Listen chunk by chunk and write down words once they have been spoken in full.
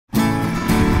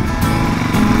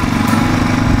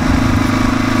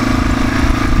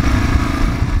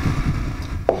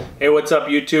Hey, what's up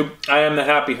YouTube? I am the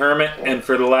Happy Hermit, and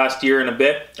for the last year and a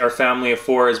bit, our family of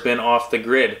 4 has been off the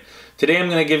grid. Today I'm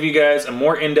going to give you guys a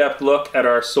more in-depth look at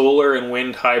our solar and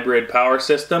wind hybrid power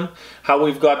system, how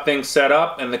we've got things set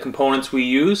up and the components we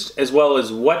used, as well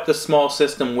as what the small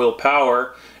system will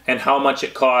power and how much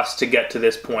it costs to get to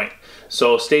this point.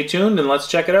 So stay tuned and let's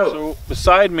check it out. So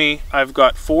beside me, I've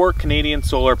got 4 Canadian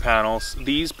solar panels.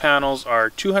 These panels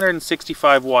are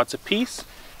 265 watts apiece,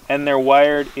 and they're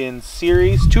wired in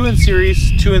series, 2 in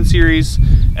series, 2 in series,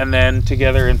 and then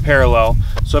together in parallel.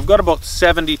 So I've got about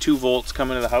 72 volts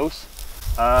coming to the house.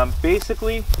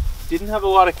 Basically, didn't have a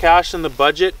lot of cash in the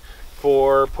budget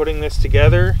for putting this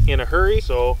together in a hurry.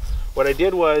 So what I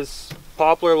did was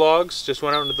poplar logs, just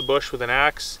went out into the bush with an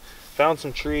axe, found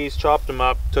some trees, chopped them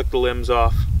up, took the limbs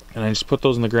off, and I just put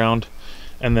those in the ground.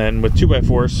 And then with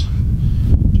 2x4s,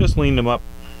 just leaned them up,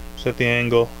 set the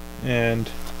angle, and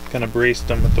kind of braced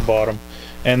them at the bottom,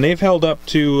 and they've held up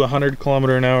to 100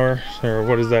 kilometer an hour, or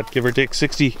what is that, give or take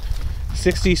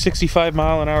 65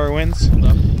 mile an hour winds.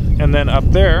 And then up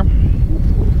there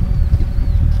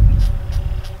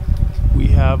we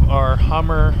have our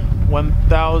Hummer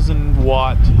 1000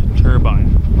 watt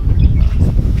turbine.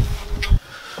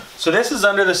 So this is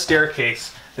under the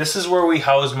staircase. This is where we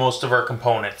house most of our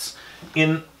components.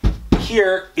 In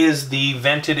here is the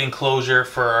vented enclosure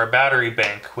for our battery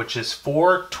bank, which is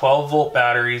 4 12-volt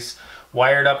batteries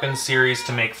wired up in series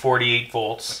to make 48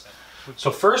 volts.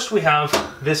 So first we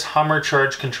have this Hummer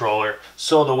charge controller.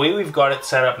 So the way we've got it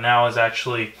set up now is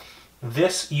actually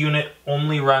this unit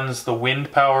only runs the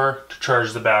wind power to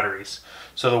charge the batteries.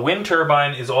 So the wind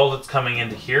turbine is all that's coming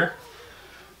into here.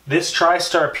 This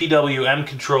TriStar PWM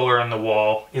controller on the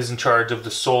wall is in charge of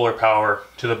the solar power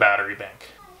to the battery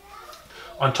bank.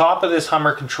 On top of this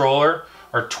Hummer controller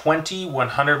are 20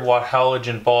 100 watt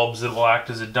halogen bulbs that will act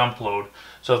as a dump load.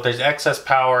 So if there's excess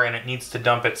power and it needs to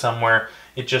dump it somewhere,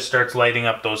 it just starts lighting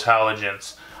up those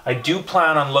halogens. I do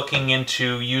plan on looking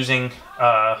into using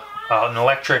an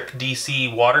electric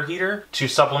DC water heater to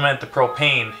supplement the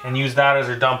propane and use that as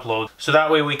our dump load. So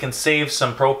that way we can save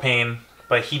some propane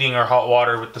by heating our hot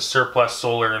water with the surplus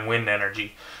solar and wind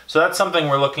energy. So that's something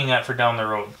we're looking at for down the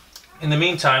road. In the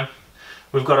meantime,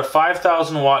 we've got a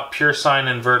 5,000 watt pure sine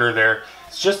inverter there.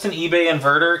 It's just an eBay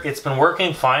inverter. It's been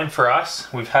working fine for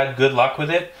us. We've had good luck with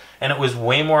it, and it was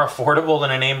way more affordable than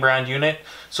a name brand unit.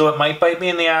 So it might bite me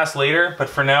in the ass later, but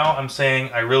for now I'm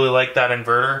saying I really like that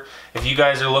inverter. If you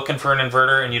guys are looking for an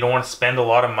inverter and you don't want to spend a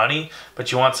lot of money,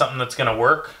 but you want something that's gonna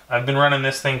work, I've been running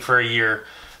this thing for a year.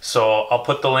 So I'll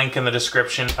put the link in the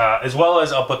description, as well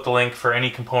as I'll put the link for any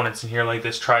components in here like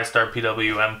this TriStar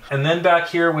PWM. And then back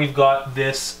here we've got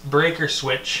this breaker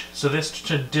switch. So this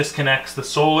disconnects the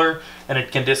solar and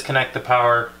it can disconnect the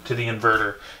power to the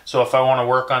inverter. So if I want to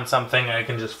work on something, I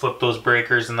can just flip those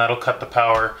breakers and that'll cut the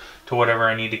power to whatever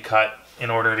I need to cut in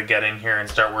order to get in here and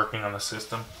start working on the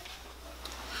system.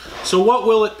 So what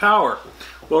will it power?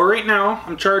 Well, right now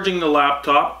I'm charging the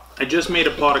laptop. I just made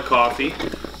a pot of coffee.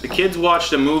 The kids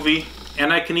watched a movie,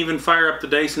 and I can even fire up the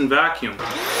Dyson vacuum.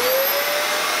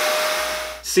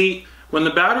 See, when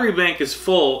the battery bank is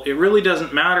full, it really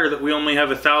doesn't matter that we only have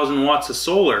 1,000 watts of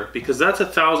solar, because that's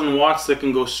 1,000 watts that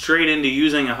can go straight into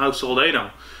using a household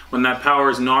item when that power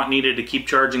is not needed to keep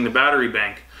charging the battery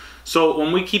bank. So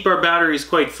when we keep our batteries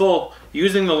quite full,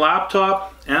 using the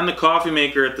laptop and the coffee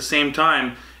maker at the same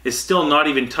time is still not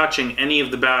even touching any of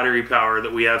the battery power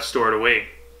that we have stored away.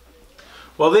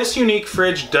 While this unique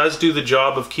fridge does do the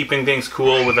job of keeping things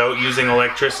cool without using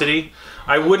electricity,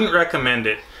 I wouldn't recommend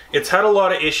it. It's had a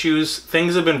lot of issues,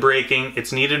 things have been breaking,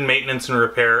 it's needed maintenance and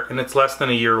repair, and it's less than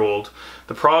a year old.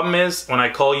 The problem is, when I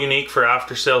call Unique for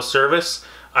after-sales service,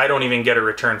 I don't even get a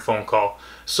return phone call.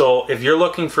 So if you're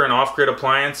looking for an off-grid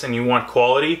appliance and you want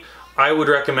quality, I would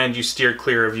recommend you steer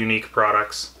clear of Unique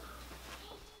products.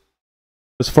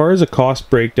 As far as a cost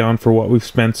breakdown for what we've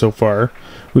spent so far,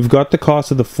 we've got the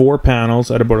cost of the 4 panels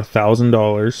at about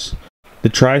 $1,000. The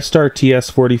TriStar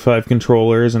TS45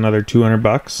 controller is another 200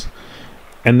 bucks.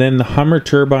 And then the Hummer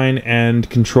turbine and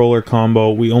controller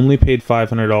combo, we only paid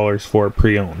 $500 for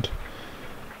pre-owned.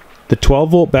 The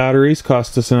 12-volt batteries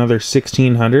cost us another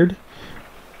 $1,600.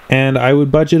 And I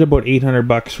would budget about 800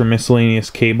 bucks for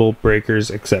miscellaneous cable, breakers,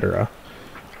 etc.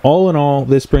 All in all,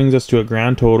 this brings us to a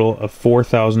grand total of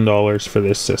 $4,000 for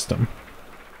this system.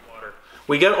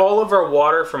 We get all of our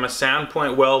water from a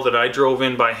Sandpoint well that I drove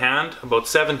in by hand, about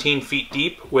 17 feet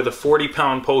deep, with a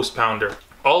 40-pound post pounder.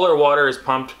 All our water is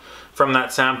pumped from that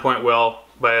Sandpoint well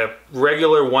by a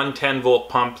regular 110-volt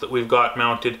pump that we've got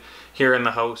mounted here in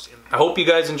the house. I hope you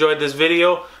guys enjoyed this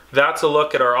video. that's a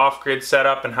look at our off-grid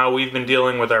setup and how we've been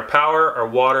dealing with our power, our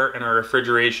water, and our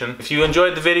refrigeration. If you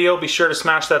enjoyed the video, be sure to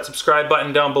smash that subscribe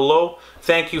button down below.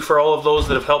 Thank you for all of those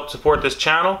that have helped support this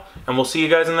channel, and we'll see you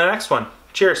guys in the next one.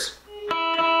 Cheers!